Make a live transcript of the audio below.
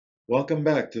Welcome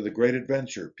back to the Great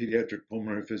Adventure, Pediatric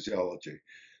Pulmonary Physiology.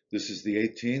 This is the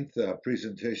 18th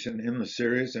presentation in the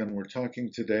series, and we're talking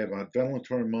today about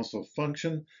ventilatory muscle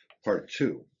function, part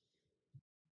 2.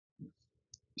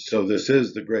 So this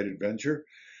is the Great Adventure,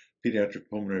 Pediatric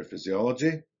Pulmonary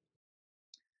Physiology.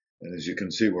 And as you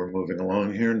can see, we're moving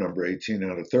along here, number 18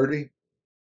 out of 30.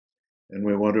 And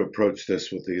we want to approach this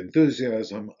with the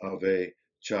enthusiasm of a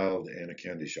child in a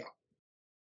candy shop.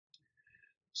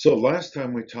 So last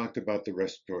time we talked about the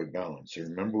respiratory balance.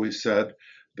 Remember we said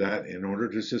that in order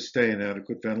to sustain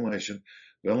adequate ventilation,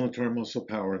 ventilatory muscle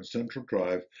power and central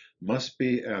drive must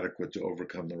be adequate to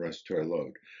overcome the respiratory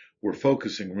load. We're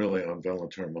focusing really on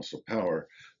ventilatory muscle power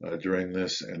during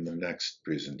this and the next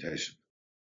presentation.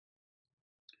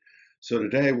 So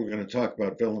today we're going to talk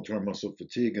about ventilatory muscle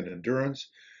fatigue and endurance.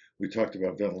 We talked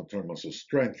about ventilatory muscle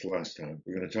strength last time.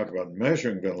 We're going to talk about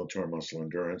measuring ventilatory muscle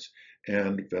endurance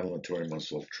and ventilatory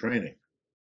muscle training.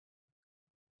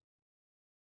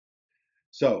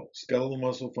 So skeletal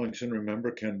muscle function, remember,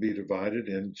 can be divided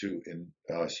into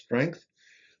strength,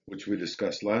 which we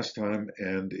discussed last time,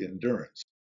 and endurance.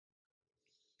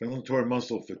 Ventilatory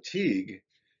muscle fatigue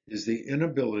is the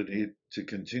inability to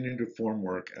continue to perform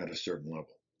work at a certain level.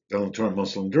 Ventilatory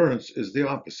muscle endurance is the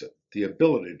opposite, the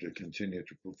ability to continue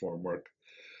to perform work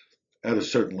at a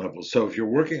certain level. So if you're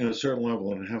working at a certain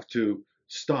level and have to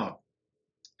stop,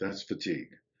 that's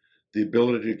fatigue. The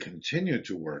ability to continue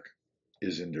to work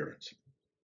is endurance.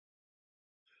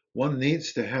 One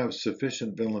needs to have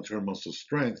sufficient ventilatory muscle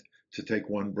strength to take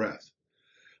one breath,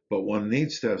 but one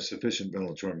needs to have sufficient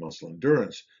ventilatory muscle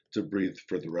endurance to breathe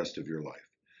for the rest of your life.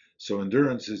 So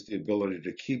endurance is the ability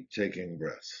to keep taking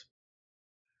breaths.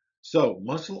 So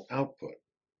muscle output,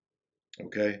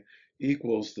 okay,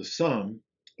 equals the sum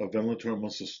of ventilatory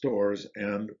muscle stores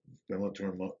and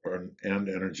and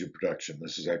energy production.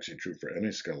 This is actually true for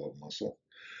any skeletal muscle.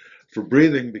 For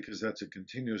breathing, because that's a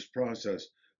continuous process,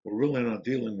 we're really not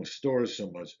dealing with stores so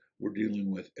much, we're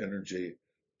dealing with energy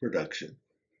production.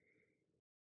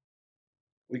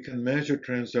 We can measure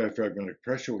transdiaphragmatic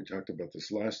pressure. We talked about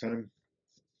this last time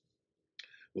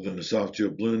with an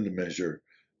esophageal balloon to measure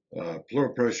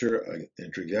pleural pressure, an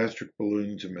intragastric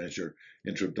balloon to measure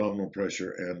intra-abdominal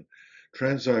pressure, and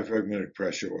transdiaphragmatic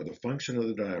pressure, or the function of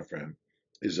the diaphragm,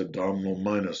 is abdominal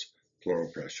minus pleural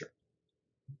pressure.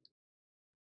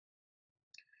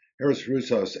 Harris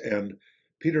Rusas and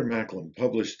Peter Macklin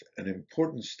published an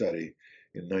important study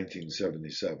in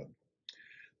 1977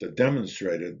 that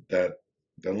demonstrated that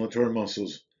ventilatory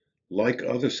muscles, like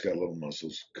other skeletal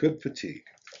muscles, could fatigue.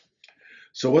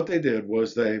 So what they did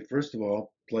was they, first of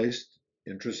all, placed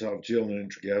intraesophageal and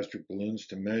intragastric balloons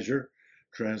to measure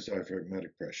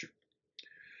transdiaphragmatic pressure.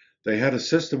 They had a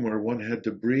system where one had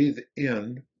to breathe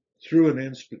in through an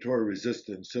inspiratory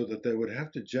resistance so that they would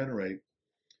have to generate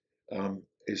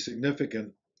a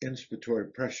significant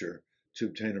inspiratory pressure to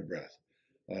obtain a breath.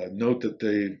 Note that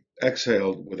they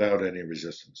exhaled without any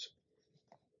resistance.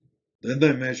 Then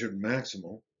they measured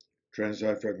maximal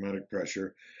transdiaphragmatic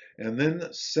pressure and then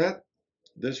set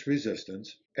this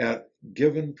resistance at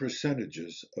given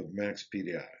percentages of max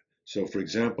PDI. So for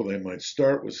example, they might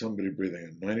start with somebody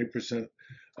breathing at 90%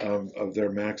 of their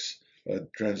max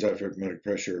transdiaphragmatic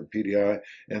pressure or PDI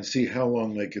and see how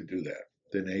long they could do that,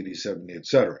 then 80, 70,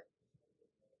 etc.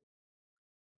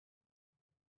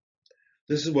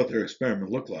 This is what their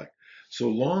experiment looked like. So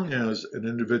long as an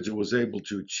individual was able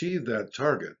to achieve that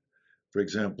target, for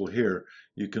example here,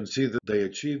 you can see that they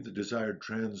achieved the desired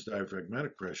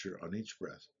transdiaphragmatic pressure on each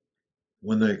breath.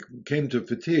 When they came to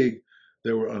fatigue,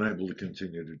 they were unable to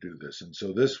continue to do this. And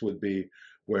so this would be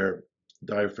where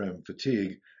diaphragm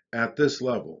fatigue at this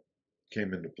level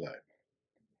came into play.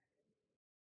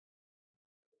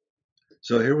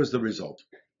 So here was the result.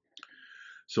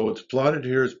 So what's plotted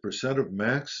here is percent of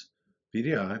max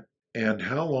PDI and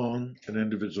how long an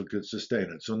individual could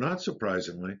sustain it. So not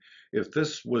surprisingly, if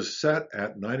this was set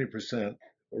at 90%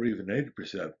 or even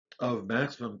 80% of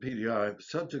maximum PDI,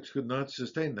 subjects could not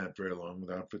sustain that very long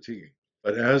without fatiguing.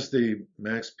 But as the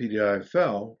max PDI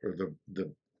fell, or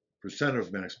the percent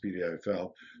of max PDI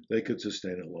fell, they could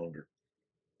sustain it longer.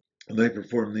 And they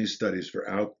performed these studies for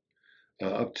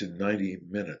up to 90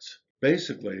 minutes.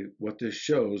 Basically, what this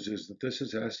shows is that this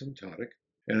is asymptotic,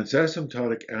 and it's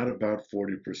asymptotic at about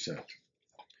 40%.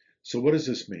 So what does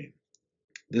this mean?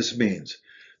 This means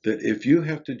that if you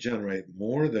have to generate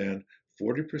more than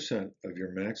 40% of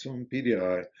your maximum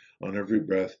PDI on every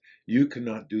breath, you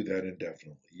cannot do that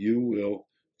indefinitely. You will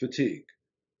fatigue,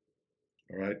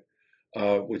 all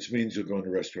right? Which means you'll go into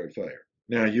respiratory failure.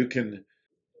 Now, you can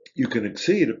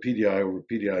exceed a PDI over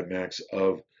PDI max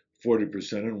of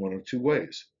 40% in one of two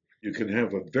ways. You can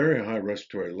have a very high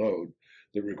respiratory load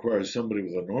that requires somebody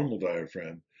with a normal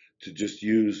diaphragm to just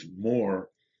use more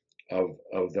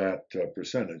of that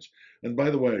percentage. And by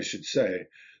the way, I should say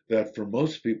that for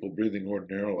most people breathing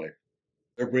ordinarily,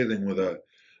 they're breathing with a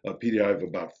PDI of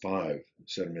about 5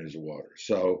 centimeters of water.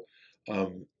 So a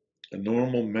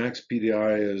normal max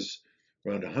PDI is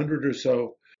around 100 or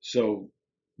so. So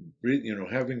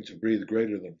having to breathe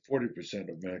greater than 40%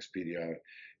 of max PDI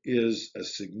is a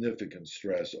significant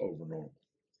stress over normal.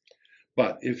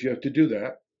 But if you have to do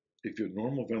that, if you have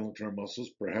normal ventilatory muscles,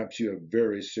 perhaps you have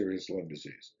very serious lung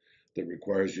disease that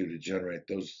requires you to generate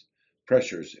those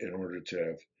pressures in order to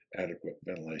have adequate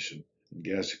ventilation and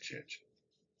gas exchange.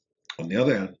 On the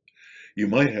other hand, you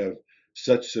might have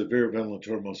such severe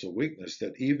ventilatory muscle weakness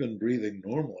that even breathing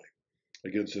normally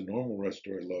against a normal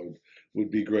respiratory load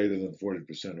would be greater than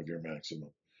 40% of your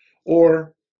maximum,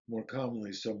 or more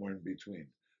commonly, somewhere in between.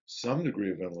 Some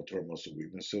degree of ventilatory muscle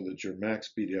weakness so that your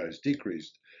max PDI is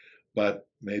decreased, but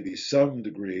maybe some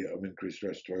degree of increased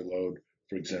respiratory load,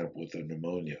 for example, with a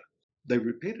pneumonia. They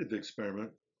repeated the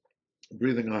experiment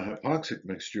breathing a hypoxic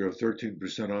mixture of 13%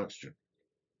 oxygen,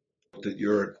 that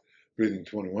you're breathing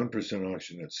 21%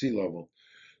 oxygen at sea level.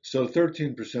 So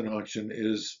 13% oxygen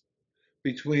is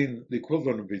between the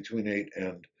equivalent of between 8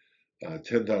 and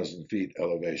 10,000 feet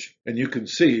elevation. And you can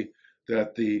see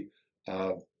that the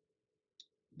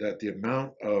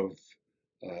amount of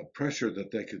pressure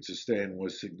that they could sustain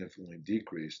was significantly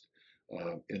decreased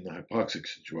in the hypoxic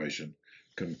situation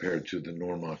compared to the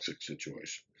normoxic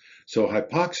situation. So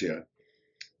hypoxia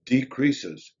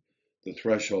decreases the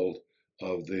threshold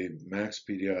of the max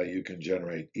PDI you can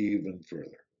generate even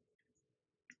further.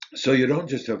 So you don't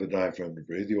just have a diaphragm to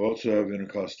breathe, you also have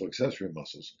intercostal accessory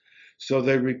muscles. So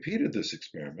they repeated this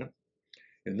experiment,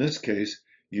 in this case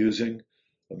using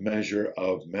a measure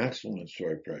of maximal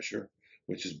inspiratory pressure,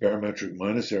 which is barometric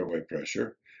minus airway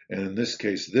pressure, and in this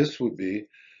case this would be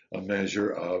a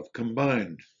measure of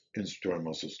combined inspiratory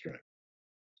muscle strength.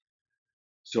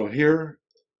 So here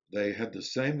they had the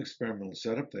same experimental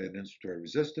setup. They had inspiratory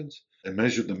resistance. They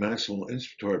measured the maximal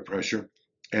inspiratory pressure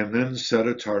and then set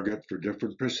a target for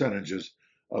different percentages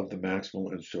of the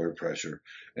maximal inspiratory pressure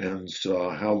and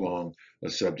saw how long a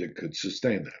subject could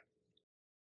sustain that.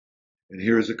 And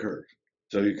here is a curve.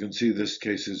 So you can see this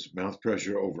case is mouth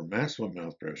pressure over maximum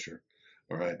mouth pressure,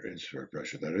 all right, inspiratory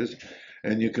pressure, that is.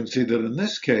 And you can see that in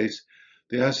this case,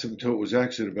 the asymptote was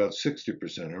actually about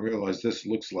 60%. I realize this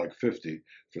looks like 50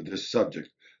 for this subject,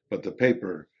 but the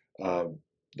paper,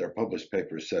 their published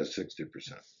paper says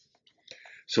 60%.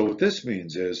 So what this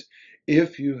means is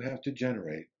if you have to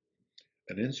generate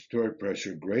an inspiratory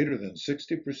pressure greater than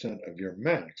 60% of your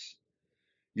max,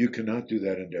 you cannot do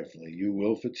that indefinitely. You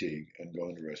will fatigue and go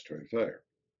into respiratory failure.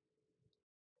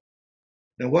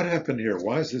 Now, what happened here?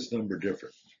 Why is this number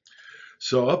different?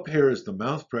 So up here is the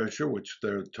mouth pressure, which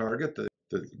their target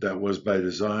that was by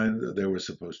design that they were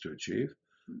supposed to achieve.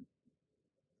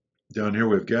 Down here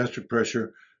we have gastric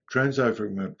pressure,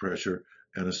 transdiaphragmatic pressure,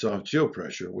 and esophageal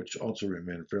pressure, which also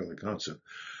remain fairly constant.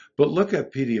 But look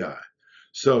at PDI.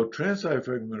 So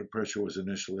transdiaphragmatic pressure was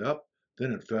initially up,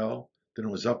 then it fell, then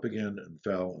it was up again and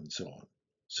fell, and so on.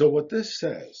 So what this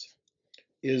says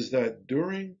is that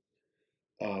during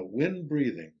when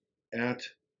breathing at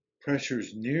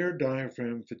pressures near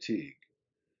diaphragm fatigue,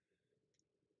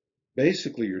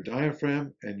 basically your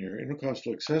diaphragm and your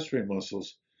intercostal accessory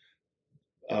muscles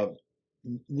uh,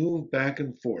 move back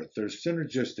and forth. They're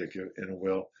synergistic,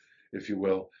 if you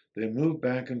will. They move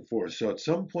back and forth. So at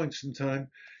some points in time,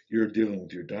 you're dealing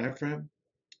with your diaphragm.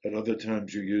 At other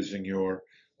times, you're using your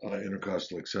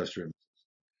intercostal accessory.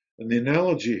 And the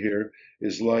analogy here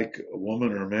is like a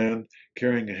woman or a man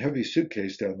carrying a heavy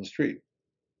suitcase down the street.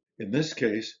 In this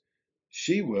case,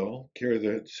 she will carry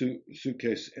the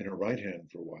suitcase in her right hand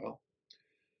for a while.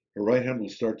 Her right hand will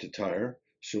start to tire.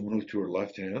 She'll move to her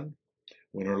left hand.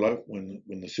 When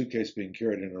the suitcase is being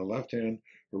carried in her left hand,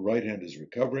 her right hand is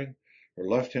recovering. Her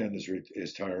left hand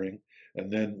is tiring,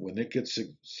 and then when it gets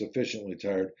sufficiently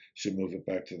tired, she'll move it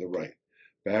back to the right,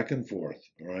 back and forth.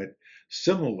 All right.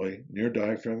 Similarly, near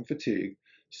diaphragm fatigue,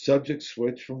 subjects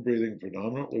switch from breathing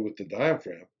predominantly with the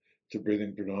diaphragm to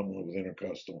breathing predominantly with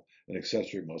intercostal and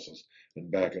accessory muscles,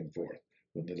 and back and forth.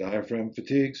 When the diaphragm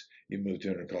fatigues, you move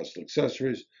to intercostal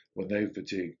accessories. When they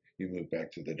fatigue, you move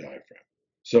back to the diaphragm.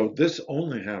 So this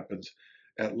only happens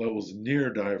at levels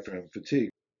near diaphragm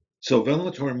fatigue. So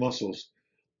ventilatory muscles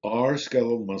are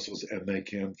skeletal muscles and they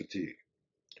can fatigue.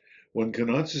 One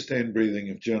cannot sustain breathing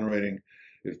if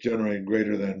generating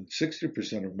greater than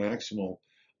 60% of maximal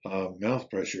mouth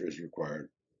pressure is required.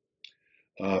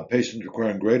 Patients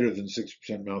requiring greater than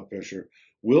 60% mouth pressure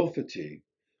will fatigue,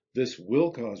 This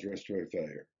will cause respiratory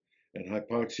failure, and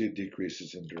hypoxia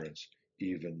decreases endurance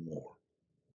even more.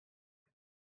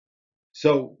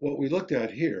 So what we looked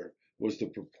at here was the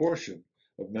proportion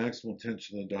of maximal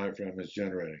tension the diaphragm is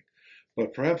generating.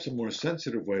 But perhaps a more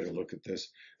sensitive way to look at this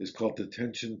is called the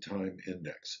tension time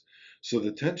index. So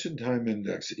the tension time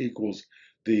index equals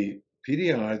the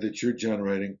PDI that you're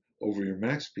generating over your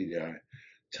max PDI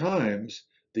times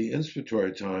the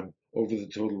inspiratory time over the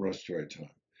total respiratory time.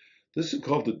 This is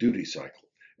called the duty cycle,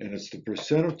 and it's the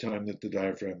percent of time that the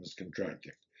diaphragm is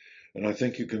contracting. And I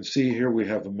think you can see here we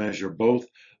have a measure both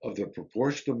of the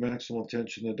proportion of maximal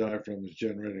tension the diaphragm is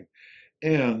generating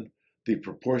and the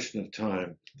proportion of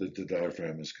time that the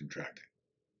diaphragm is contracting.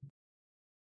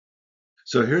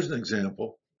 So here's an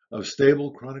example of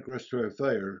stable chronic respiratory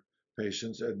failure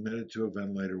patients admitted to a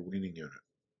ventilator weaning unit.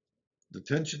 The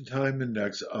tension time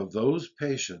index of those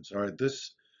patients, all right,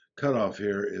 this cutoff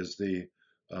here is the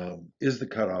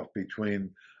cutoff between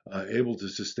able to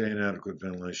sustain adequate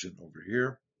ventilation over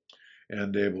here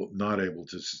and not able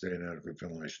to sustain adequate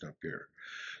ventilation up here.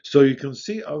 So you can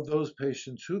see of those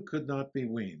patients who could not be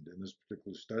weaned in this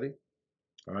particular study,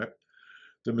 all right,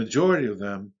 the majority of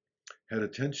them had a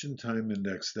tension time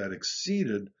index that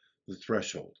exceeded the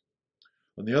threshold.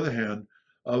 On the other hand,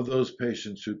 of those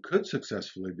patients who could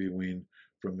successfully be weaned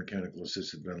from mechanical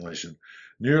assisted ventilation,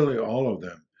 nearly all of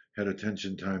them had a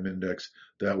tension time index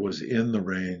that was in the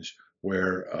range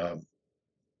where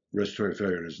respiratory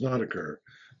failure does not occur,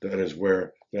 that is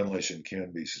where ventilation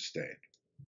can be sustained.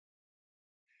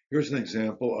 Here's an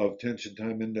example of tension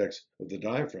time index of the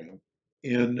diaphragm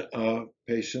in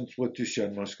patients with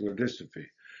Duchenne muscular dystrophy.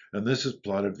 And this is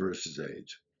plotted versus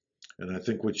age. And I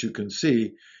think what you can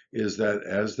see is that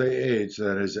as they age,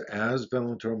 that is, as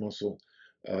ventilatory muscle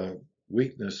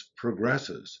weakness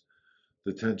progresses,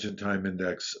 the tension time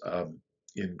index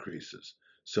increases.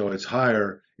 So it's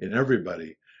higher in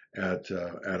everybody at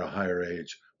a higher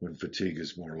age when fatigue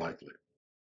is more likely.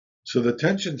 So the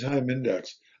tension time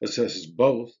index assesses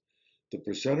both the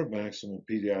percent of maximal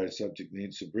PDI a subject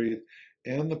needs to breathe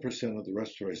and the percent of the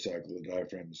respiratory cycle the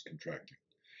diaphragm is contracting.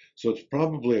 So it's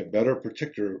probably a better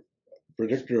predictor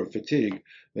of fatigue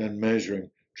than measuring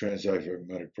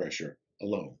transdiaphragmatic pressure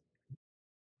alone.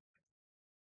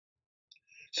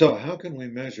 So how can we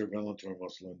measure ventilatory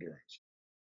muscle endurance?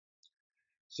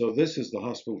 So this is the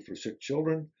Hospital for Sick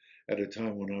Children at a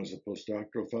time when I was a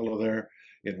postdoctoral fellow there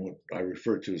in what I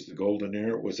refer to as the golden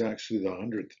era. It was actually the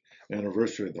 100th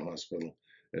anniversary of the hospital,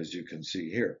 as you can see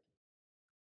here.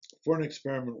 For an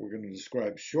experiment we're going to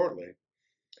describe shortly,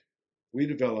 we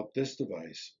developed this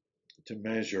device to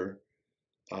measure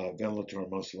ventilatory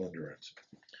muscle endurance.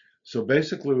 So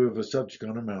basically we have a subject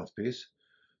on a mouthpiece.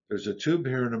 There's a tube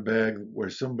here in a bag where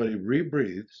somebody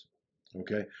rebreathes,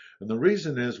 okay? And the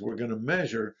reason is we're going to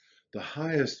measure the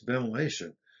highest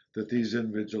ventilation that these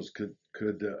individuals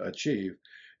could achieve.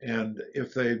 And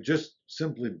if they just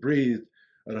simply breathed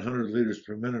at 100 liters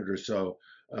per minute or so,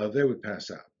 they would pass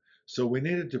out. So we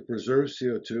needed to preserve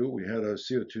CO2. We had a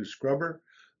CO2 scrubber.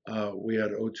 We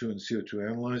had O2 and CO2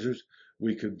 analyzers.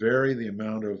 We could vary the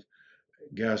amount of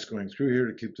gas going through here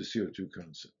to keep the CO2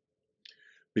 constant.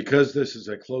 Because this is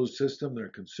a closed system, they're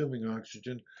consuming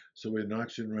oxygen, so we had an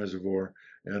oxygen reservoir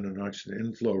and an oxygen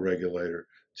inflow regulator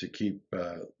to keep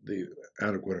the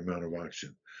adequate amount of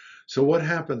oxygen. So what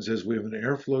happens is we have an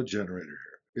airflow generator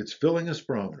here. It's filling a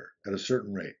spirometer at a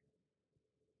certain rate.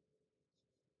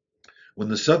 When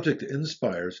the subject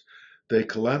inspires, they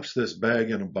collapse this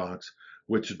bag in a box,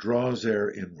 which draws air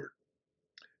inward.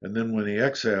 And then when he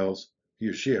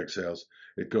or she exhales,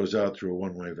 it goes out through a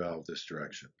one-way valve this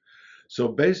direction. So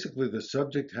basically, the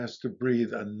subject has to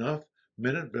breathe enough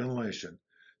minute ventilation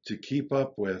to keep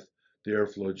up with the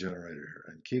airflow generator here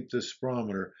and keep this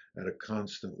spirometer at a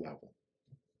constant level.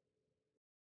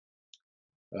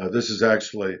 This is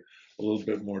actually a little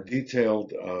bit more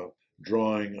detailed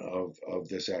drawing of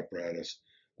this apparatus,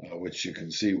 which you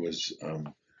can see was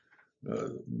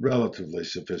relatively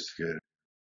sophisticated.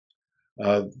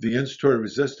 The inspiratory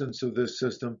resistance of this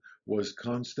system was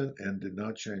constant and did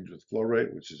not change with flow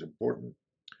rate, which is important,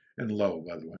 and low,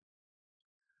 by the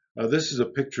way. This is a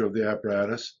picture of the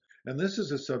apparatus, and this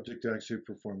is a subject actually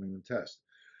performing the test.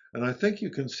 And I think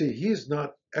you can see he is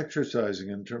not exercising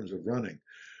in terms of running,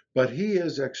 but he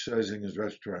is exercising his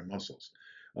respiratory muscles.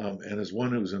 And as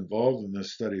one who's involved in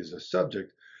this study as a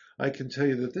subject, I can tell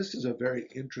you that this is a very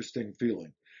interesting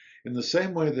feeling. In the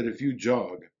same way that if you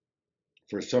jog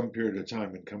for some period of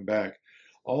time and come back,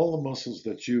 all the muscles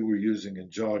that you were using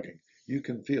in jogging, you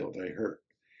can feel they hurt.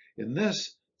 In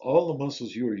this, all the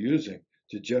muscles you are using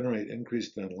to generate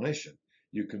increased ventilation,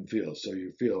 you can feel. So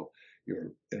you feel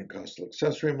your intercostal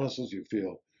accessory muscles, you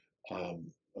feel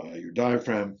your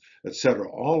diaphragm, etc.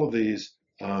 All of these,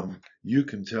 you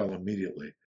can tell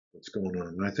immediately what's going on.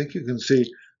 And I think you can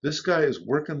see this guy is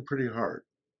working pretty hard,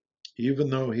 even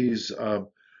though he's uh,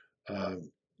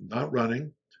 not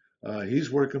running.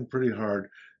 He's working pretty hard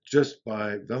just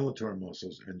by ventilatory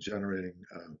muscles and generating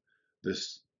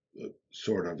this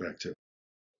sort of activity.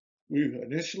 We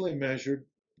initially measured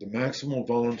the maximal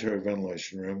voluntary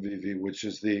ventilation, or MVV, which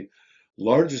is the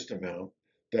largest amount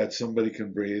that somebody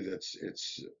can breathe.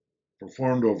 It's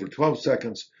performed over 12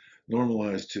 seconds,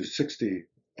 normalized to 60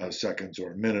 seconds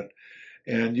or a minute,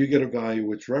 and you get a value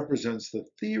which represents the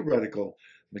theoretical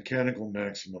mechanical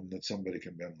maximum that somebody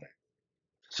can ventilate.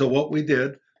 So what we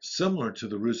did, similar to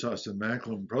the Roussos and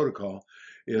Macklin protocol,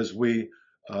 is we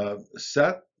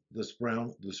set the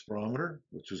spirometer,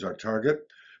 which was our target,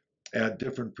 at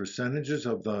different percentages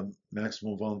of the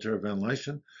maximal voluntary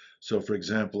ventilation. So for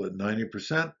example, at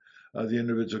 90%, the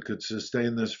individual could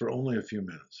sustain this for only a few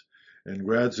minutes. In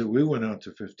grad zoo, we went out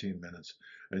to 15 minutes,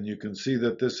 and you can see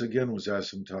that this again was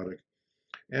asymptotic,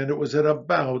 and it was at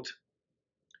about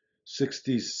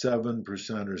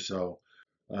 67% or so,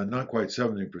 not quite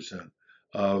 70%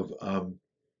 of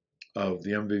the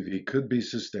MVV could be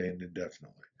sustained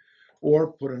indefinitely.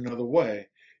 Or put another way,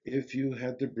 if you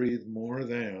had to breathe more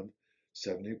than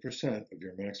 70% of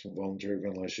your maximum voluntary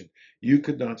ventilation, you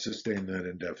could not sustain that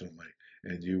indefinitely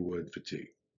and you would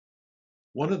fatigue.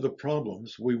 One of the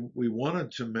problems, we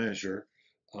wanted to measure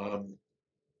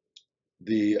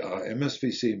the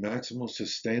MSVC, maximal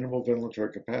sustainable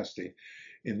ventilatory capacity,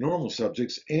 in normal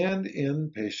subjects and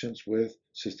in patients with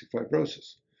cystic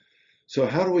fibrosis. So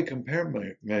how do we compare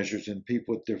measures in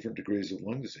people with different degrees of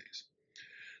lung disease?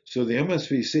 So the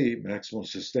MSVC, maximal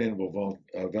sustainable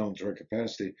ventilatory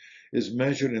capacity, is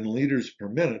measured in liters per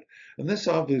minute, and this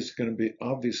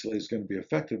obviously is going to be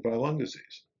affected by lung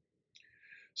disease.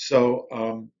 So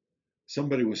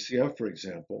somebody with CF, for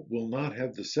example, will not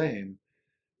have the same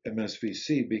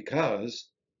MSVC because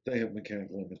they have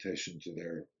mechanical limitation to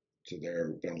their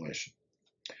ventilation.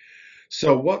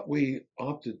 So what we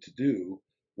opted to do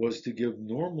was to give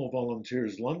normal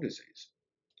volunteers lung disease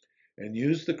and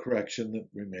use the correction that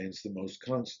remains the most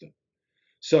constant.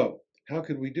 So how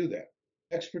could we do that?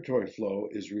 Expiratory flow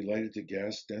is related to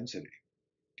gas density.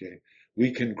 Okay,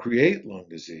 we can create lung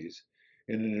disease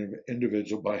in an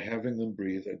individual by having them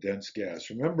breathe a dense gas.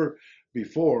 Remember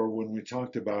before when we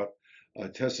talked about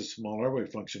tests of small airway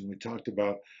function, we talked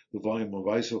about the volume of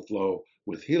isoflow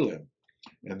with helium.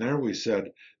 And there we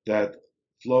said that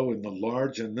flow in the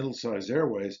large and middle-sized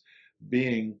airways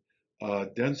being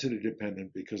density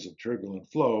dependent because of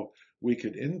turbulent flow, we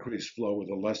could increase flow with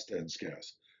a less dense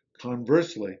gas.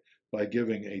 Conversely, by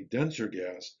giving a denser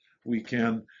gas, we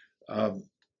can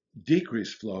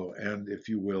decrease flow and, if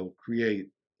you will, create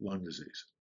lung disease.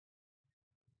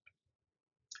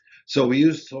 So we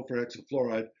use sulfur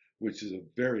hexafluoride, which is a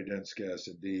very dense gas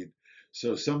indeed.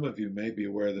 So some of you may be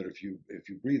aware that if you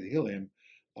breathe helium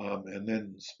and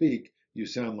then speak, you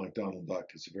sound like Donald Duck.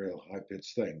 It's a very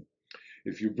high-pitched thing.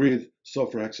 If you breathe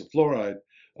sulfur hexafluoride,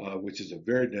 which is a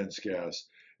very dense gas,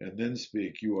 and then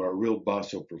speak, you are a real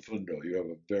basso profundo. You have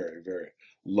a very, very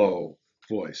low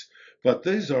voice. But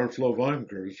these are flow volume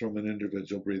curves from an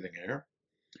individual breathing air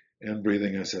and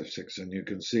breathing SF6, and you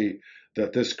can see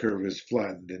that this curve is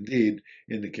flattened indeed,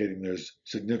 indicating there's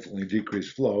significantly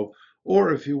decreased flow,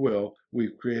 or if you will,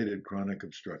 we've created chronic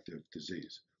obstructive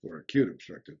disease or acute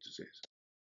obstructive disease.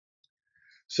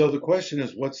 So the question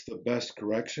is, what's the best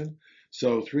correction?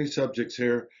 So 3 subjects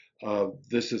here.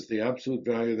 This is the absolute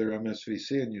value of their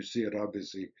MSVC, and you see it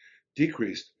obviously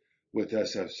decreased with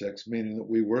SF6, meaning that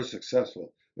we were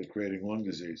successful at creating lung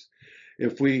disease.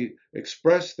 If we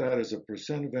express that as a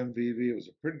percent of MVV, it was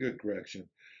a pretty good correction,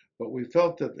 but we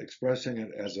felt that expressing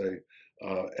it as a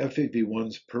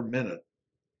FEV1s per minute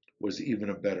was even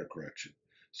a better correction.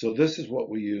 So this is what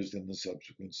we used in the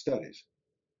subsequent studies.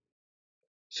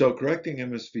 So correcting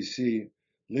MSVC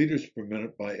liters per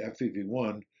minute by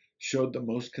FEV1 showed the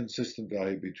most consistent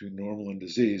value between normal and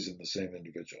disease in the same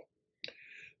individual.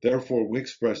 Therefore, we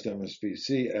expressed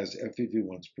MSVC as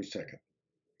FEV1s per second.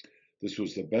 This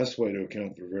was the best way to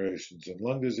account for variations in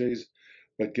lung disease,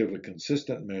 but give a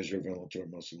consistent measure of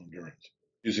ventilatory muscle endurance.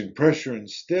 Using pressure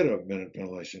instead of minute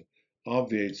ventilation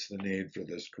obviates the need for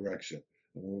this correction.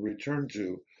 And we'll return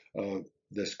to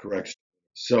this correction.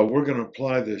 So we're going to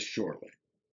apply this shortly.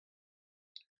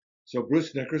 So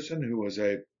Bruce Nickerson, who was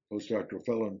a postdoctoral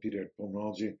fellow in pediatric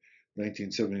pulmonology,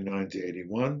 1979 to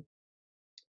 81,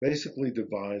 basically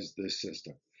devised this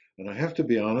system. And I have to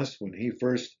be honest, when he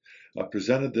first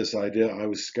presented this idea, I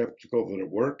was skeptical that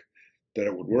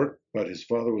it would work, but his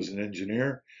father was an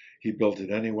engineer. he built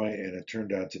it anyway, and it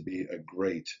turned out to be a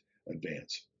great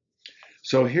advance.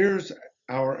 So here's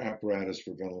our apparatus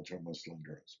for ventilatory muscle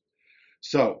endurance.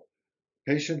 So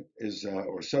patient is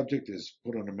or subject is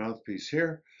put on a mouthpiece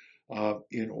here.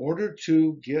 In order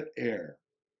to get air,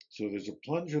 so there's a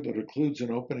plunger that occludes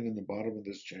an opening in the bottom of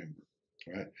this chamber,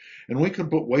 right? And we can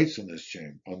put weights on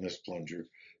this plunger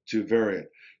to vary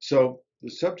it. So the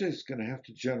subject is going to have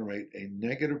to generate a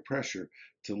negative pressure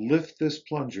to lift this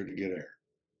plunger to get air,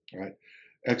 right?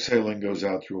 Exhaling goes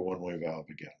out through a one-way valve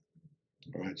again.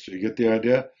 All right, so you get the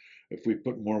idea? If we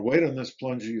put more weight on this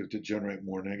plunger, you have to generate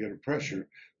more negative pressure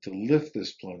to lift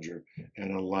this plunger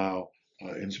and allow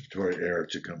inspiratory air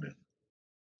to come in.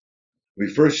 We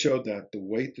first showed that the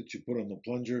weight that you put on the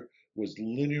plunger was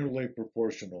linearly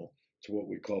proportional to what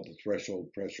we call the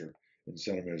threshold pressure in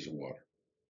centimeters of water.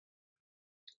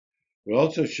 We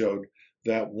also showed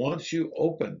that once you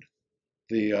opened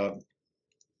the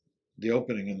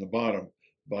opening in the bottom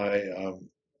by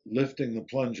lifting the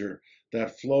plunger,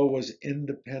 that flow was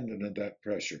independent of that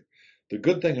pressure. The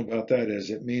good thing about that is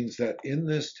it means that in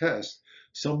this test,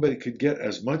 somebody could get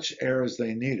as much air as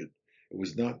they needed. It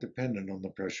was not dependent on the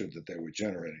pressure that they were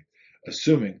generating,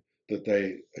 assuming that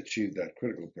they achieved that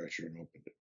critical pressure and opened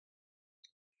it.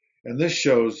 And this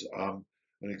shows an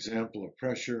example of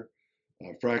pressure,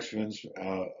 fractions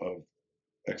of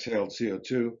exhaled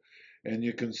CO2, and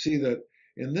you can see that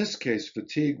in this case,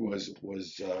 fatigue was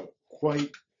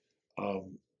quite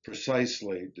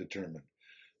precisely determined.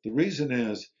 The reason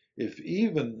is, if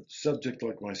even subject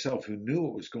like myself who knew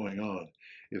what was going on,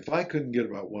 if I couldn't get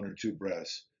about 1 or 2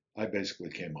 breaths, I basically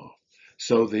came off.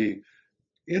 So the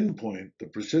end point, the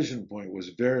precision point, was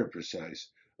very precise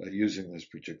using this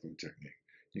particular technique.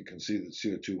 You can see that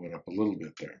CO2 went up a little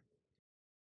bit there.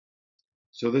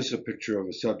 So this is a picture of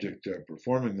a subject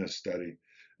performing this study,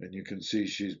 and you can see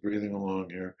she's breathing along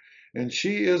here, and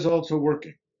she is also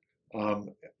working,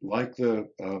 like the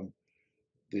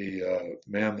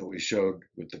man that we showed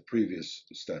with the previous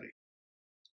study.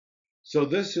 So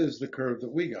this is the curve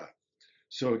that we got.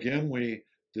 So again, we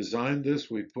designed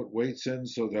this, we put weights in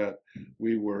so that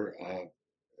we were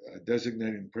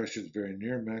designating pressures very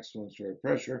near maximum inspiratory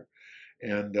pressure,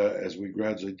 and as we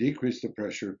gradually decreased the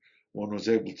pressure, one was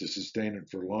able to sustain it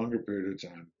for a longer period of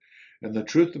time. And the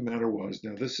truth of the matter was,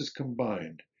 now this is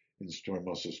combined inspiratory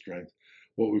muscle strength,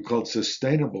 what we called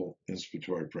sustainable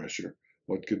inspiratory pressure,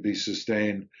 what could be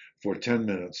sustained for 10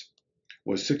 minutes,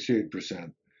 was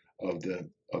 68% of the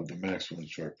maximum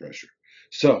inspiratory pressure.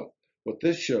 So what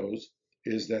this shows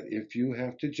is that if you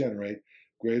have to generate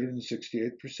greater than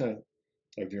 68%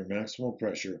 of your maximal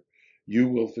pressure, you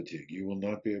will fatigue. You will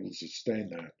not be able to sustain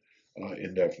that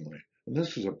indefinitely. And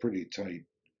this was a pretty tight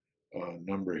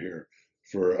number here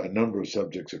for a number of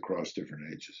subjects across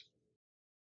different ages.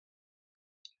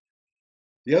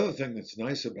 The other thing that's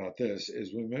nice about this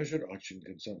is we measured oxygen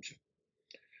consumption.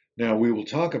 Now, we will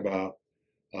talk about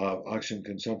oxygen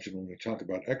consumption when we talk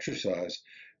about exercise.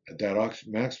 That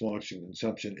maximal oxygen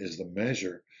consumption is the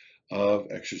measure of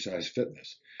exercise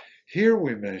fitness. Here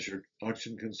we measured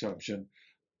oxygen consumption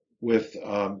with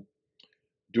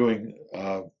doing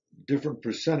different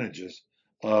percentages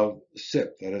of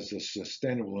SIP, that is the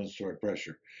sustainable inspiratory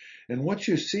pressure. And what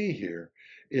you see here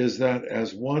is that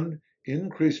as one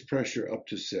increased pressure up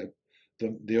to SIP,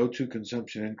 the O2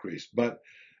 consumption increased. But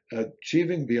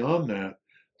achieving beyond that,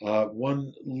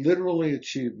 one literally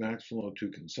achieved maximal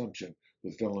O2 consumption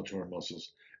with ventilatory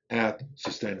muscles at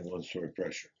sustainable inspiratory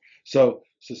pressure. So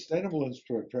sustainable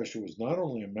inspiratory pressure was not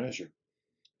only a measure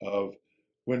of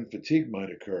when fatigue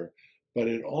might occur, but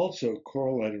it also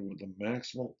correlated with the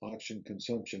maximal oxygen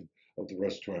consumption of the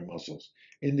respiratory muscles,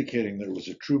 indicating that it was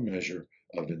a true measure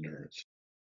of endurance.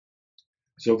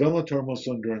 So ventilatory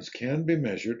muscle endurance can be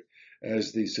measured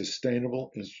as the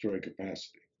sustainable inspiratory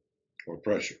capacity or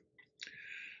pressure.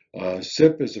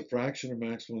 SIP is a fraction of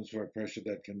maximal inspiratory pressure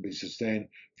that can be sustained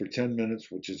for 10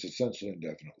 minutes, which is essentially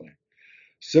indefinitely.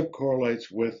 SIP correlates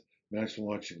with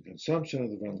maximal oxygen consumption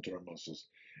of the ventilatory muscles,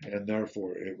 and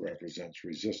therefore it represents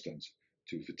resistance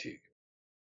to fatigue.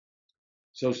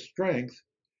 So strength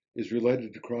is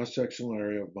related to cross-sectional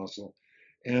area of muscle,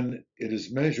 and it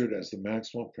is measured as the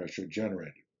maximal pressure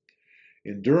generated.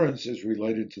 Endurance is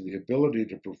related to the ability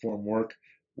to perform work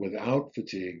without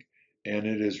fatigue, and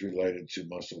it is related to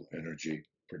muscle energy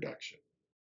production.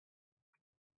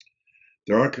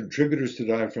 There are contributors to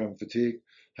diaphragm fatigue.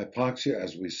 Hypoxia,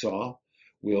 as we saw,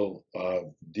 will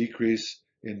decrease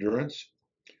endurance.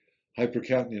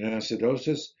 Hypercapnia and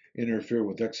acidosis interfere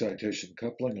with excitation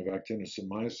coupling of actinium and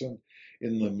myosin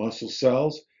in the muscle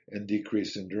cells and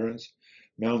decrease endurance.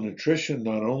 Malnutrition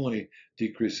not only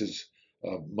decreases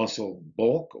muscle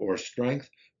bulk or strength,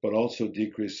 but also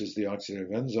decreases the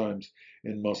oxidative enzymes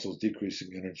in muscles, decreasing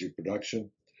energy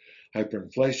production.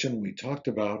 Hyperinflation, we talked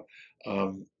about,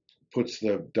 puts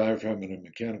the diaphragm in a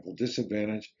mechanical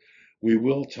disadvantage. We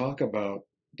will talk about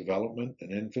development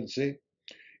and infancy.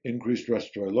 Increased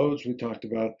respiratory loads, we talked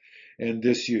about, and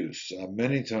disuse.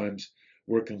 Many times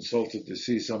we're consulted to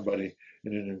see somebody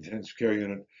in an intensive care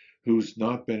unit who's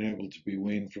not been able to be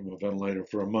weaned from a ventilator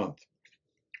for a month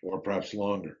or perhaps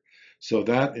longer. So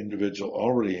that individual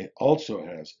already also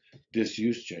has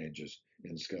disuse changes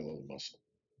in skeletal muscle.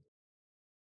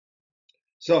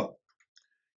 So,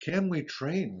 can we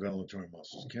train ventilatory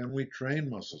muscles? Can we train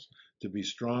muscles to be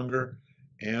stronger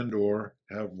and or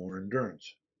have more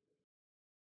endurance?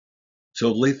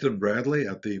 So Leith and Bradley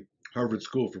at the Harvard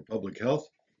School for Public Health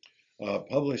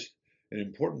published an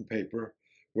important paper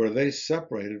where they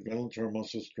separated ventilatory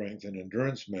muscle strength and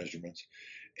endurance measurements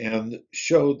and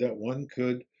showed that one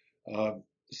could uh,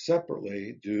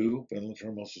 separately do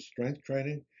ventilatory muscle strength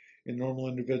training in normal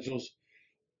individuals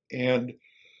and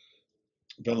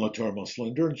ventilatory muscle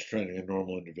endurance training in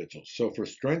normal individuals. So for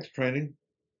strength training,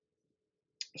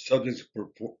 subjects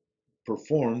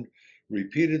performed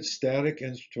repeated static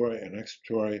inspiratory and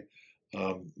expiratory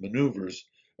maneuvers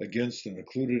against an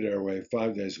occluded airway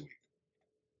 5 days a week.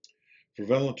 For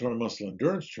ventilatory muscle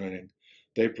endurance training,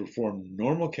 they performed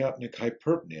normal capnic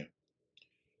hyperpnea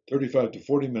 35 to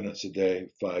 40 minutes a day,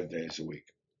 5 days a week.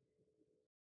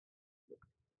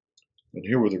 And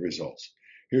here were the results.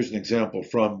 Here's an example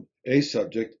from a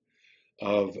subject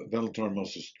of ventilatory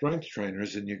muscle strength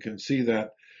trainers, and you can see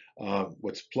that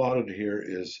what's plotted here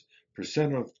is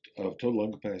percent of total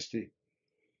lung capacity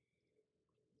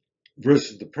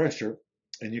versus the pressure,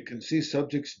 and you can see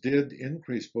subjects did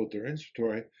increase both their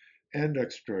inspiratory and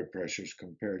expiratory pressures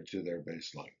compared to their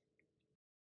baseline.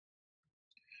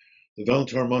 The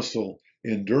ventilatory muscle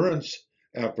endurance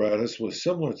apparatus was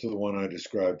similar to the one I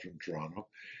described from Toronto,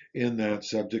 in that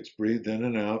subjects breathed in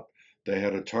and out. They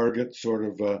had a target sort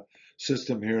of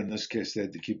system here. In this case, they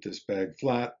had to keep this bag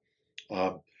flat,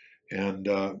 and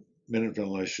minute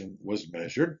ventilation was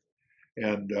measured.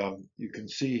 And you can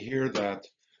see here that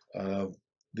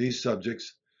these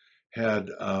subjects had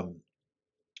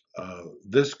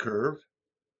this curve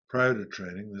prior to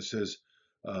training. This is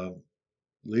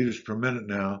liters per minute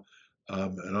now,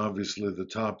 and obviously the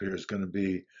top here is going to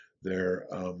be their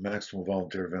maximal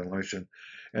voluntary ventilation.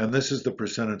 And this is the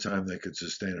percent of time they could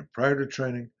sustain it prior to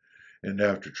training and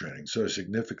after training, so a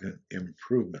significant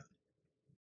improvement.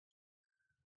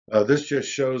 This just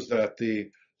shows that the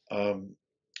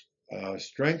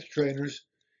strength trainers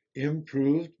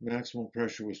improved maximal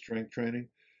pressure with strength training.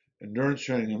 Endurance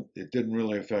training, it didn't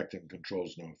really affect, and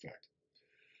controls no effect.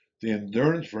 The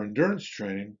endurance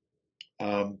training,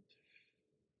 the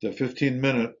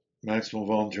 15-minute maximal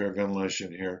voluntary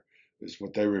ventilation here is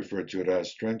what they refer to it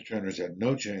as. Strength trainers had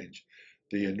no change.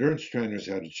 The endurance trainers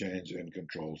had a change, and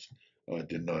controls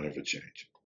did not have a change.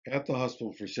 At the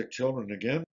Hospital for Sick Children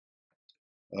again,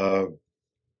 uh,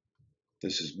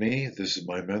 this is me. This is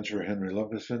my mentor, Henry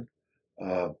Levinson,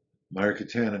 Meyer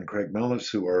Catan, and Craig Mellis,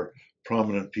 who are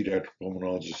prominent pediatric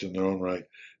pulmonologists in their own right,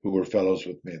 who were fellows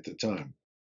with me at the time.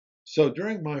 So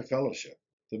during my fellowship,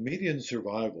 the median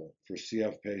survival for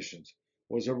CF patients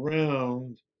was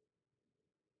around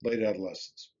late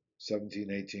adolescence,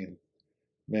 17, 18,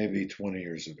 maybe 20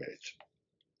 years of age.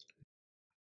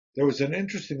 There was an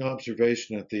interesting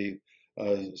observation at the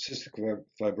Cystic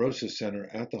Fibrosis Center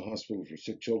at the Hospital for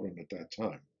Sick Children at that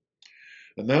time.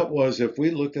 And that was if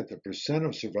we looked at the percent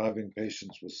of surviving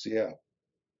patients with CF,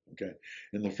 okay,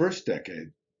 in the first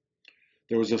decade,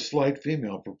 there was a slight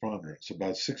female preponderance.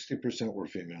 About 60% were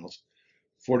females,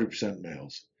 40%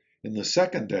 males. In the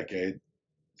second decade,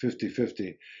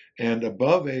 50-50, and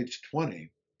above age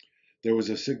 20, there was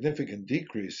a significant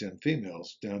decrease in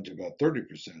females down to about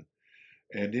 30%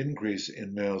 and increase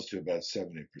in males to about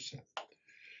 70%.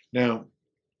 Now,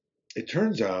 it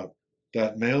turns out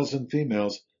that males and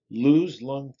females lose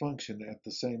lung function at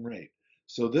the same rate.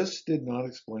 So this did not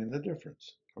explain the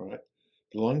difference, all right?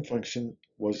 The lung function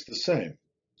was the same,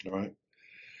 all right?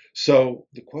 So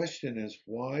the question is,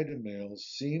 why do males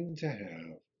seem to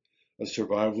have a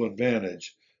survival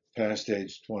advantage past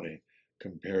age 20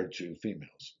 compared to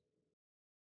females?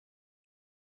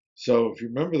 So if you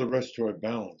remember the respiratory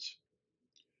balance,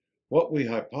 what we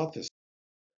hypothesize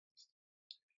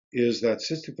is that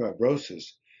cystic fibrosis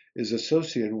is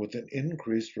associated with an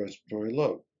increased respiratory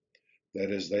load.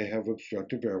 That is, they have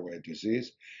obstructive airway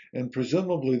disease, and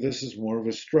presumably this is more of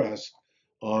a stress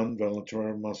on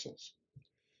ventilatory muscles.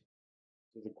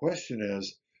 So the question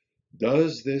is,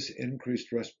 does this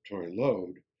increased respiratory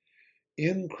load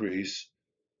increase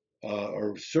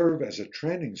or serve as a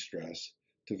training stress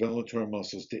to ventilatory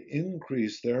muscles to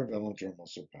increase their ventilatory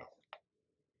muscle power.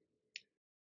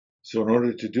 So in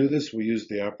order to do this, we use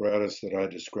the apparatus that I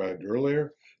described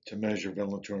earlier to measure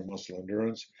ventilatory muscle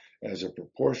endurance as a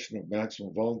proportion of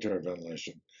maximum voluntary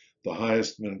ventilation, the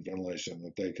highest minute ventilation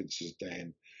that they could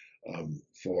sustain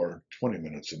for 20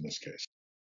 minutes in this case.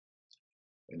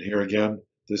 And here again,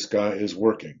 this guy is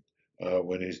working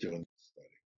when he's doing this study.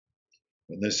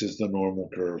 And this is the normal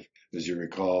curve, as you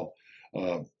recall.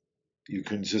 You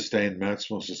can sustain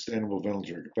maximal sustainable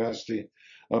ventilatory capacity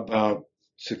about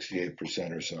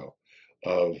 68% or so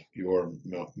of your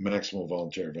maximal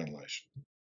voluntary ventilation.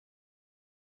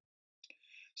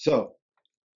 So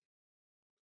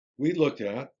we looked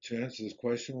at, to answer this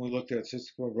question, we looked at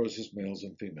cystic fibrosis males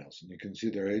and females. And you can see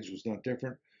their age was not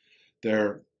different.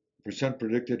 Their percent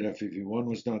predicted FEV1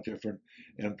 was not different,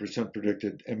 and percent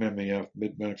predicted MMAF,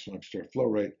 mid-maximum extract flow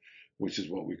rate, which is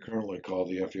what we currently call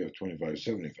the FEF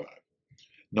 2575.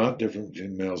 Not different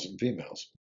between males and females.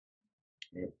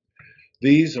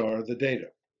 These are the data.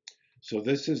 So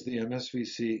this is the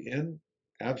MSVC in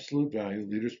absolute value,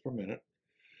 liters per minute.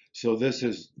 So this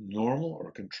is normal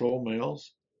or control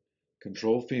males,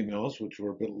 control females, which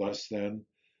were a bit less than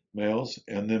males,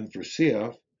 and then for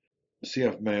CF,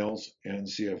 CF males and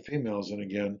CF females, and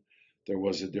again, there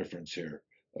was a difference here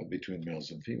between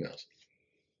males and females.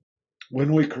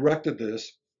 When we corrected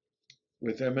this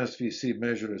with MSVC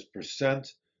measured as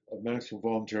percent of maximum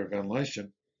voluntary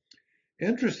ventilation,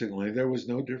 interestingly, there was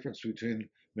no difference between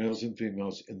males and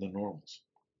females in the normals.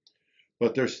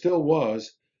 But there still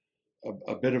was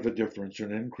a bit of a difference or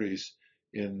an increase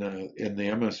in the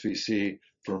MSVC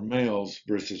for males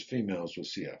versus females with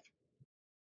CF.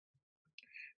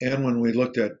 And when we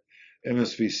looked at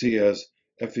MSVC as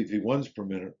FEV1s per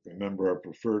minute, remember our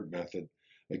preferred method,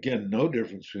 again, no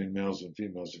difference between males and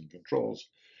females in controls,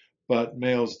 but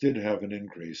males did have an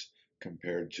increase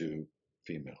compared to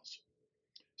females.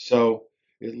 So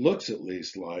it looks at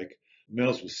least like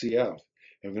males with CF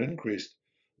have an increased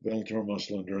ventilatory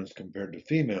muscle endurance compared to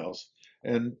females,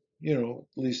 and at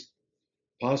least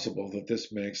possible that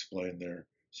this may explain their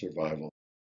survival.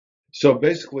 So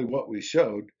basically what we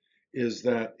showed is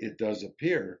that it does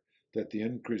appear that the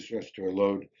increased respiratory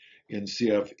load in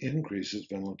CF increases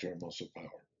ventilatory muscle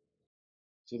power.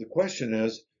 So the question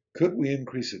is, could we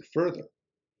increase it further?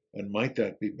 And might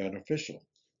that be beneficial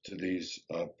to these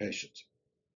patients?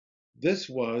 This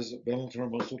was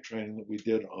ventilatory muscle training that we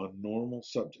did on normal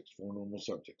subjects, 4 normal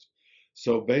subjects.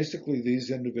 So basically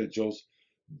these individuals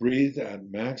breathed at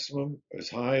maximum, as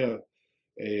high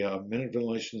a minute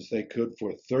ventilation as they could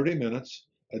for 30 minutes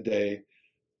a day,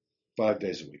 5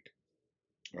 days a week,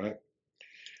 right?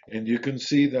 And you can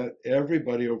see that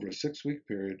everybody over a 6-week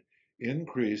period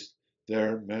increased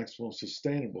their maximal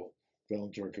sustainable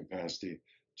ventilatory capacity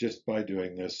just by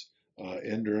doing this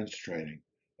endurance training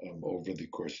over the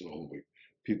course of the whole week.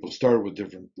 People started with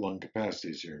different lung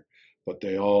capacities here, but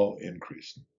they all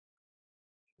increased.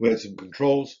 We had some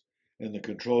controls, and the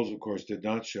controls, of course, did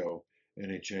not show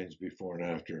any change before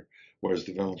and after, whereas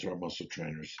the ventilatory muscle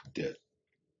trainers did.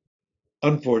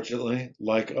 Unfortunately,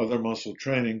 like other muscle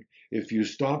training, if you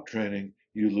stop training,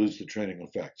 you lose the training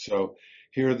effect. So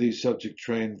here these subjects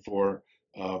trained for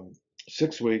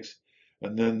 6 weeks,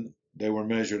 and then they were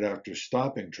measured after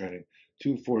stopping training,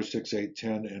 2, 4, 6, 8,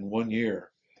 10, and 1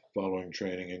 year following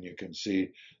training, and you can see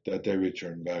that they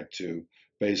returned back to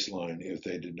baseline if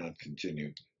they did not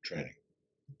continue training.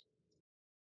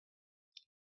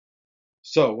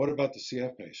 So what about the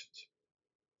CF patients?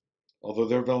 Although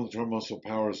their ventilatory muscle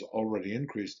power is already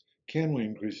increased, can we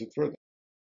increase it further?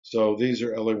 So these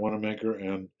are Ellie Wanamaker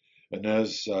and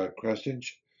Inez Krestinch,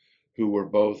 who were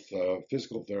both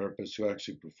physical therapists who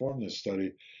actually performed this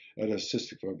study at a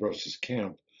cystic fibrosis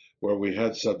camp where we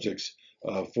had subjects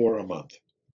for a month.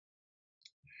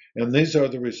 And these are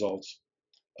the results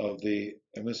of the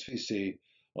MSVC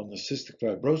on the cystic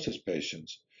fibrosis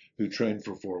patients who trained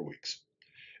for 4 weeks.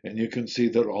 And you can see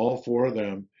that all 4 of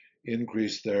them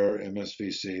increased their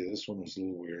MSVC. This one was a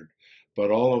little weird,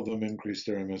 but all of them increased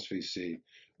their MSVC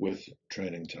with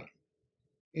training time.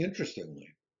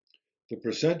 Interestingly, the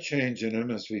percent change in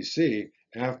MSVC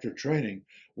after training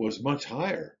was much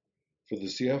higher for the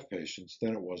CF patients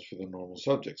than it was for the normal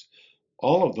subjects.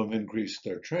 All of them increased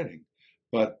their training,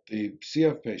 but the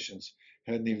CF patients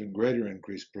had an even greater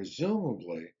increase,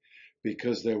 presumably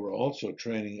because they were also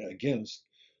training against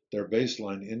their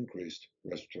baseline increased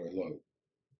respiratory load.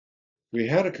 We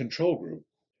had a control group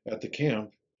at the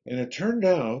camp, and it turned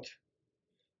out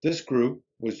this group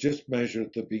was just measured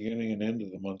at the beginning and end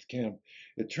of the month camp.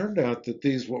 It turned out that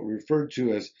these, what we referred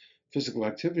to as physical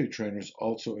activity trainers,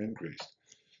 also increased.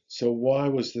 So why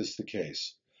was this the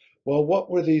case? Well, what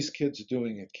were these kids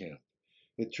doing at camp?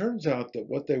 It turns out that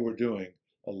what they were doing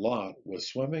a lot was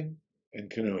swimming and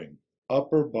canoeing,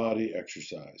 upper body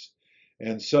exercise.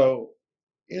 And so,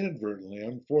 inadvertently,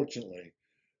 unfortunately,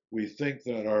 we think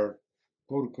that our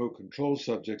quote-unquote control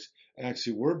subjects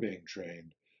actually were being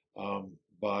trained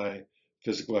by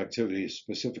physical activity,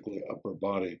 specifically upper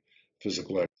body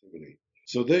physical activity.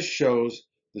 So this shows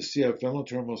the CF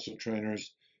ventilatory muscle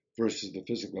trainers versus the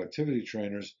physical activity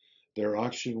trainers. Their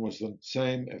oxygen was the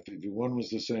same, FEV1 was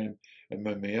the same, and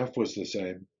MEF was the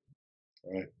same,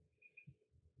 right?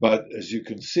 But as you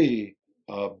can see,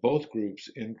 both groups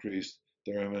increased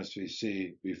their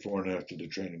MSVC before and after the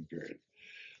training period.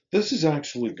 This is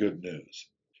actually good news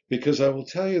because I will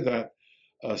tell you that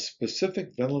a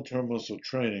specific ventilatory muscle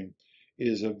training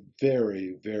is a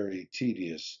very, very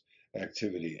tedious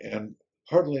activity, and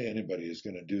hardly anybody is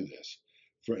going to do this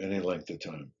for any length of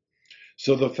time.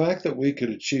 So the fact that we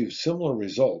could achieve similar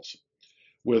results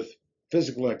with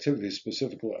physical activity,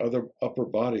 specifically other upper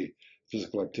body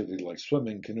physical activity like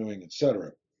swimming, canoeing,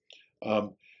 etc.,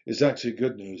 is actually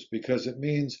good news because it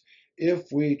means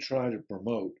if we try to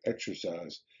promote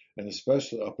exercise, and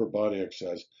especially upper body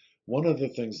exercise, one of the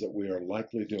things that we are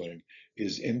likely doing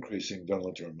is increasing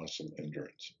ventilatory muscle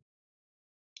endurance.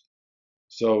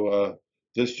 So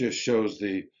this just shows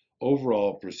the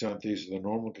overall percent. These are the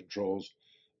normal controls,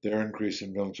 their increase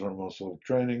in ventilatory muscle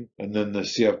training, and then the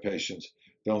CF patients,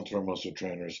 ventilatory muscle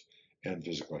trainers, and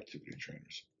physical activity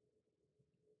trainers.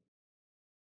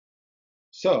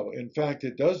 So, in fact,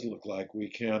 it does look like we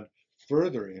can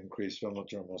further increase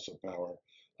ventilatory muscle power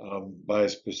by a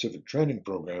specific training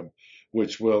program,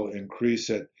 which will increase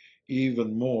it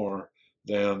even more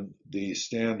than the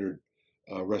standard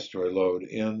respiratory load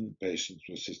in patients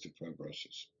with cystic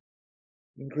fibrosis.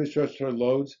 Increased respiratory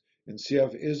loads in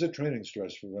CF is a training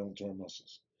stress for ventilatory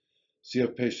muscles.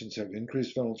 CF patients have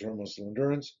increased ventilatory muscle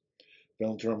endurance.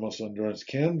 Ventilatory muscle endurance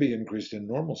can be increased in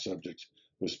normal subjects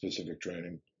with specific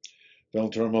training.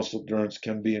 Ventilatory muscle endurance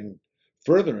can be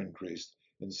further increased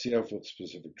in CF with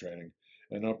specific training,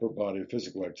 and upper body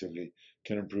physical activity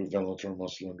can improve ventilatory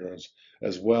muscle endurance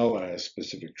as well as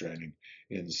specific training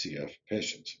in CF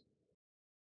patients.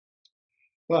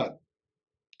 But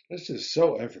this is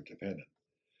so effort dependent.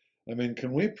 I mean,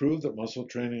 can we prove that muscle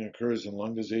training occurs in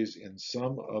lung disease in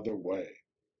some other way?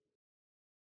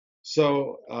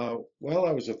 So while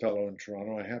I was a fellow in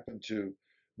Toronto, I happened to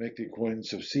make the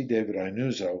acquaintance of C. David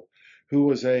Inuzzo, who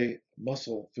was a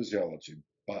muscle physiology,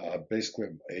 basically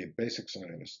a basic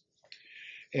scientist.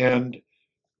 And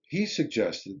he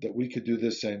suggested that we could do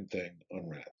the same thing on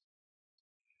rats.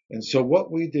 And so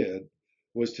what we did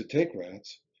was to take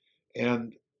rats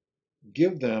and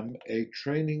give them a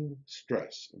training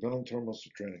stress, a ventilatory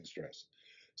muscle training stress.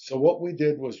 So what we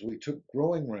did was we took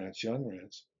growing rats, young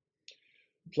rats,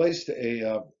 placed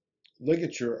a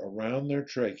ligature around their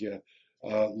trachea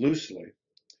loosely,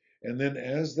 and then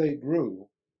as they grew,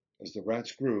 as the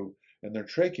rats grew and their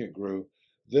trachea grew,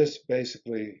 this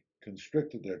basically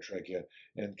constricted their trachea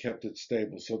and kept it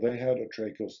stable. So they had a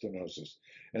tracheal stenosis.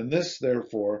 And this,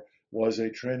 therefore, was a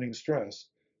training stress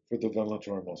for the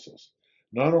ventilatory muscles.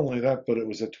 Not only that, but it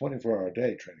was a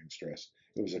 24-hour-a-day training stress.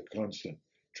 It was a constant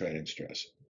training stress.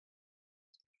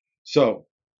 So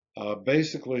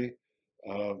basically,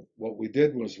 what we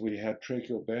did was we had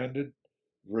tracheal banded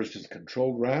versus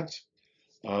controlled rats.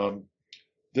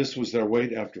 This was their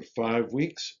weight after 5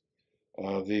 weeks.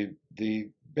 The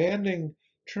banding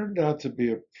turned out to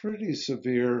be a pretty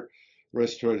severe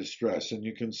respiratory distress, and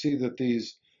you can see that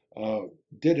these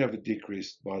did have a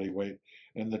decreased body weight,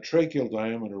 and the tracheal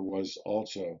diameter was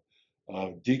also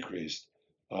decreased.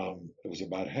 It was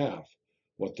about half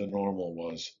what the normal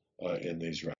was in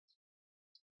these rats.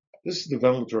 This is the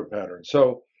ventilatory pattern.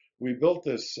 So we built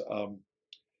this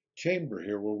chamber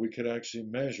here where we could actually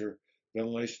measure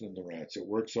ventilation in the rats. It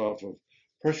works off of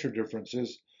pressure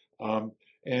differences.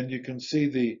 And you can see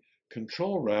the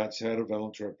control rats had a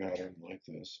ventilatory pattern like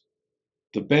this.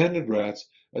 The banded rats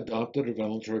adopted a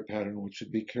ventilatory pattern which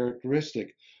would be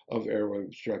characteristic of airway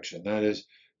obstruction. That is,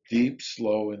 deep,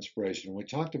 slow inspiration. We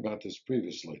talked about this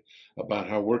previously, about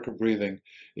how worker breathing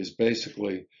is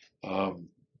basically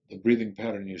the breathing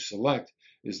pattern you select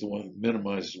is the one that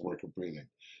minimizes worker breathing.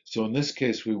 So in this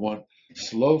case, we want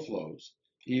slow flows,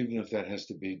 even if that has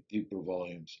to be deeper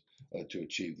volumes to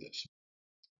achieve this.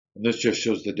 And this just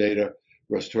shows the data.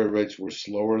 Respiratory rates were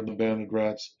slower in the banded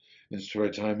rats.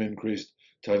 Inspiratory time increased,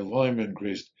 tidal volume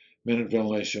increased. Minute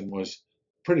ventilation was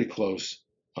pretty close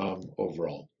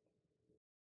overall.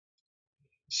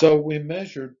 So we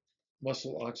measured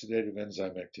muscle oxidative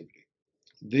enzyme activity.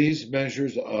 These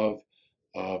measures of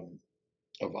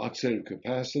of oxidative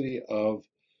capacity of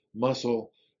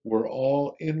muscle were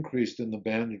all increased in the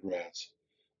banded rats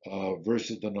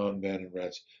versus the non-banded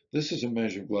rats. This is a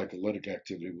measure of glycolytic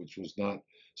activity, which was not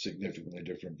significantly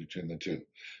different between the two.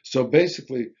 So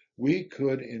basically, we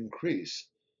could increase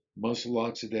muscle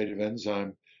oxidative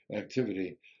enzyme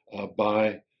activity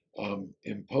by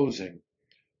imposing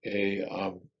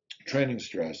a training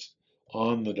stress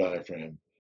on the diaphragm.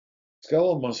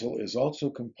 Skeletal muscle is also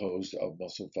composed of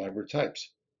muscle fiber types.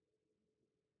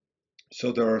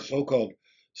 So there are so-called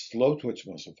slow twitch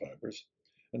muscle fibers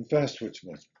and fast twitch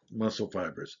muscle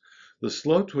fibers. The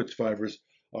slow twitch fibers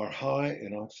are high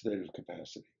in oxidative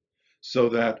capacity so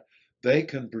that they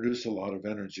can produce a lot of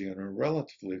energy and are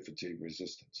relatively fatigue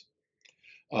resistant.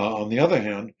 On the other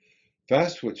hand,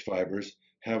 fast twitch fibers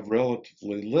have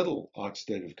relatively little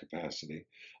oxidative capacity,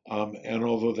 and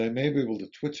although they may be able to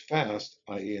twitch fast,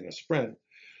 i.e. in a sprint,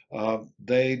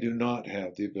 they do not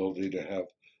have the ability to have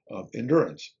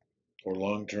endurance or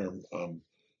long-term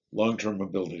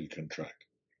ability to contract.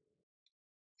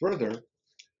 Further,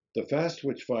 the fast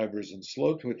twitch fibers and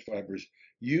slow twitch fibers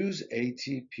use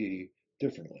ATP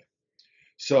differently.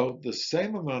 So the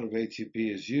same amount of ATP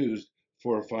is used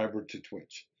for a fiber to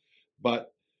twitch,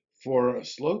 but for a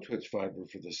slow twitch fiber,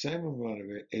 for the same amount of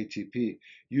ATP,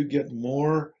 you get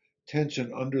more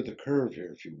tension under the curve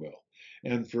here, if you will.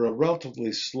 And for a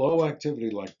relatively slow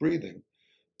activity like breathing,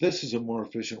 this is a more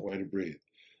efficient way to breathe.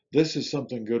 This is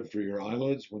something good for your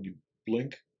eyelids when you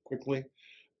blink quickly,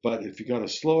 but if you got a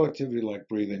slow activity like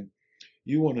breathing,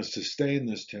 you want to sustain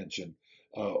this tension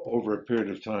over a period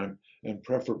of time and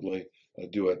preferably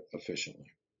do it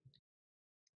efficiently.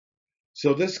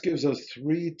 So this gives us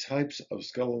three types of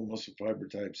skeletal muscle fiber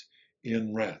types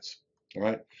in rats. All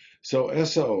right. So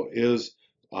SO is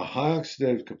a high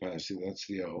oxidative capacity, that's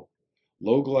the O,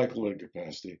 low glycolytic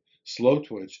capacity, slow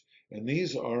twitch, and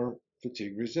these are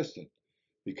fatigue resistant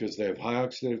because they have high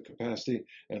oxidative capacity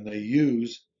and they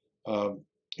use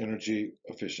energy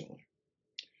efficiently.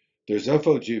 There's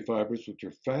FOG fibers, which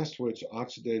are fast twitch,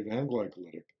 oxidative, and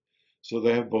glycolytic. So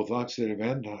they have both oxidative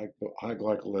and high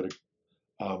glycolytic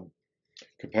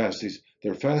capacities.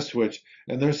 They're fast twitch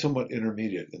and they're somewhat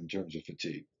intermediate in terms of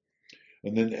fatigue.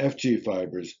 And then FG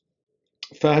fibers,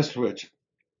 fast twitch,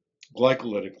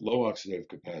 glycolytic, low oxidative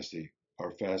capacity,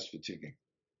 are fast fatiguing.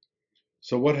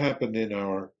 So what happened in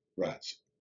our rats?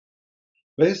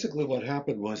 Basically what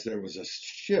happened was there was a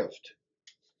shift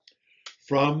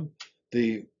from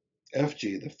the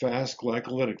FG, the fast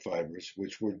glycolytic fibers,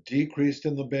 which were decreased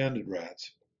in the banded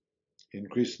rats,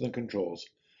 increased in the controls,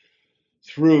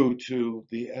 through to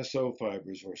the SO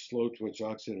fibers or slow twitch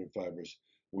oxidative fibers,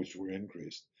 which were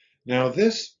increased. Now,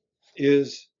 this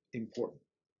is important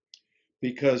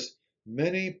because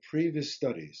many previous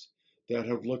studies that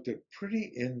have looked at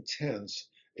pretty intense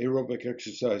aerobic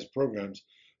exercise programs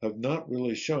have not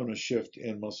really shown a shift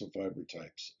in muscle fiber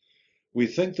types. We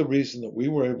think the reason that we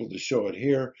were able to show it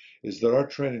here is that our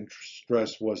training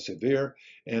stress was severe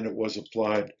and it was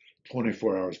applied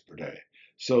 24 hours per day.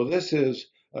 So this is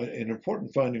an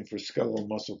important finding for skeletal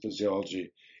muscle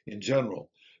physiology in general,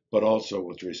 but also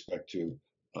with respect to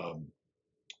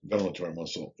ventilatory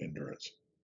muscle endurance.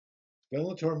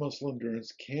 Ventilatory muscle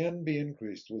endurance can be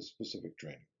increased with specific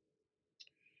training.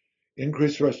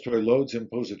 Increased respiratory loads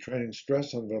impose a training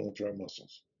stress on ventilatory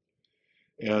muscles.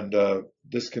 And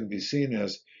this can be seen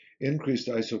as increased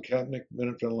isocapnic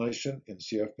minute ventilation in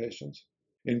CF patients,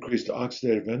 increased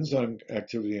oxidative enzyme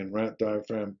activity in rat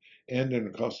diaphragm and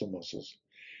intercostal muscles,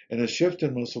 and a shift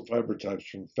in muscle fiber types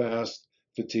from fast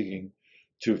fatiguing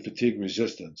to fatigue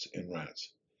resistance in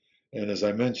rats. And as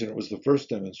I mentioned, it was the first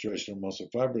demonstration of muscle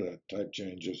fiber type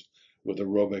changes with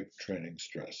aerobic training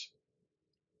stress.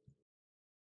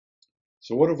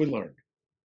 So what have we learned?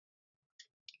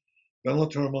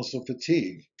 Ventilatory muscle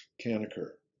fatigue can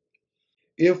occur.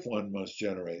 If one must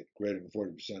generate greater than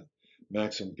 40%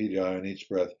 maximum PDI on each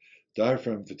breath,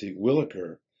 diaphragm fatigue will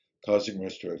occur, causing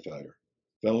respiratory failure.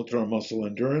 Ventilatory muscle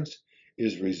endurance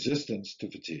is resistance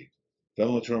to fatigue.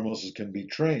 Ventilatory muscles can be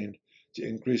trained to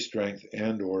increase strength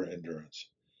and/or endurance.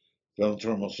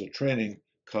 Ventilatory muscle training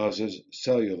causes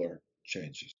cellular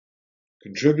changes.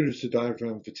 Contributors to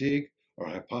diaphragm fatigue are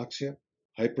hypoxia,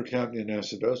 hypercapnia and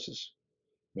acidosis,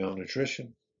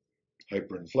 malnutrition,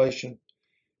 hyperinflation,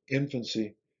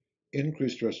 infancy,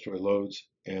 increased respiratory loads,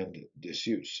 and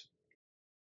disuse.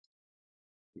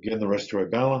 Again, the respiratory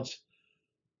balance.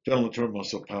 Ventilatory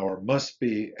muscle power must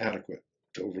be adequate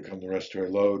to overcome the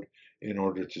respiratory load in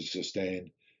order to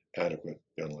sustain adequate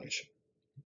ventilation.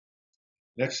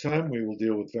 Next time, we will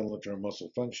deal with ventilatory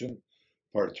muscle function.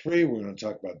 Part 3, we're going to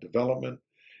talk about development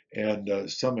and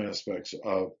some aspects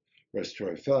of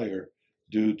respiratory failure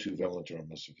due to ventilatory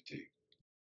muscle fatigue.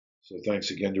 So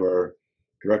thanks again to our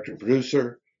director and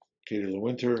producer, Katie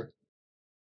Lewinter,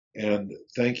 and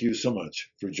thank you so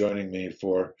much for joining me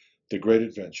for the great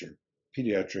adventure,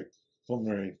 pediatric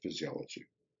pulmonary physiology.